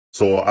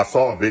So I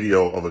saw a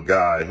video of a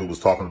guy who was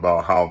talking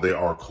about how they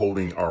are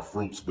coating our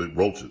fruits with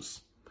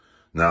roaches.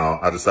 Now,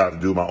 I decided to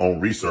do my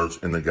own research,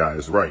 and the guy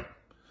is right.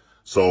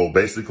 So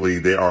basically,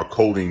 they are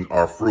coating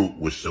our fruit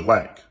with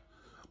shellac.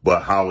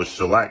 But how is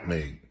shellac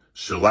made?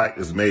 Shellac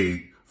is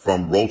made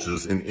from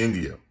roaches in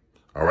India.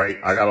 All right.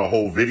 I got a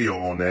whole video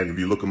on that. If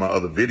you look at my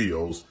other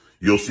videos,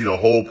 you'll see the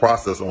whole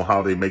process on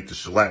how they make the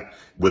shellac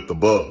with the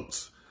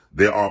bugs.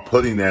 They are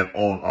putting that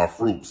on our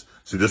fruits.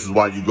 See, this is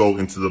why you go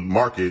into the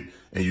market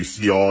and you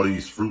see all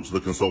these fruits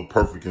looking so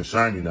perfect and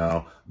shiny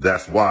now.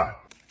 That's why.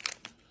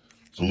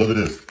 So look at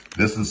this.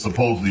 This is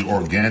supposedly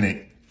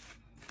organic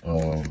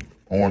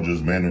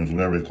oranges, mandarins,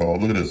 whatever it's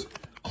called. Look at this.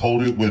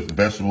 Coated with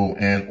vegetable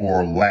and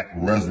or lac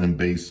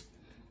resin-based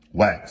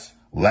wax.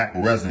 Lac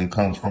resin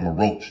comes from a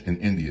roach in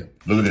India.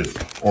 Look at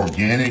this.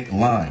 Organic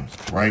limes,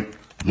 right?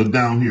 Look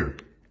down here.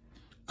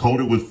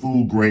 Coated with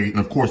food grade. And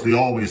of course, they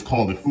always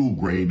call it food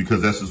grade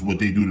because that's just what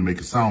they do to make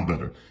it sound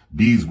better.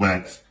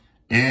 Beeswax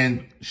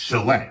and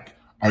shellac.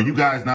 Are you guys not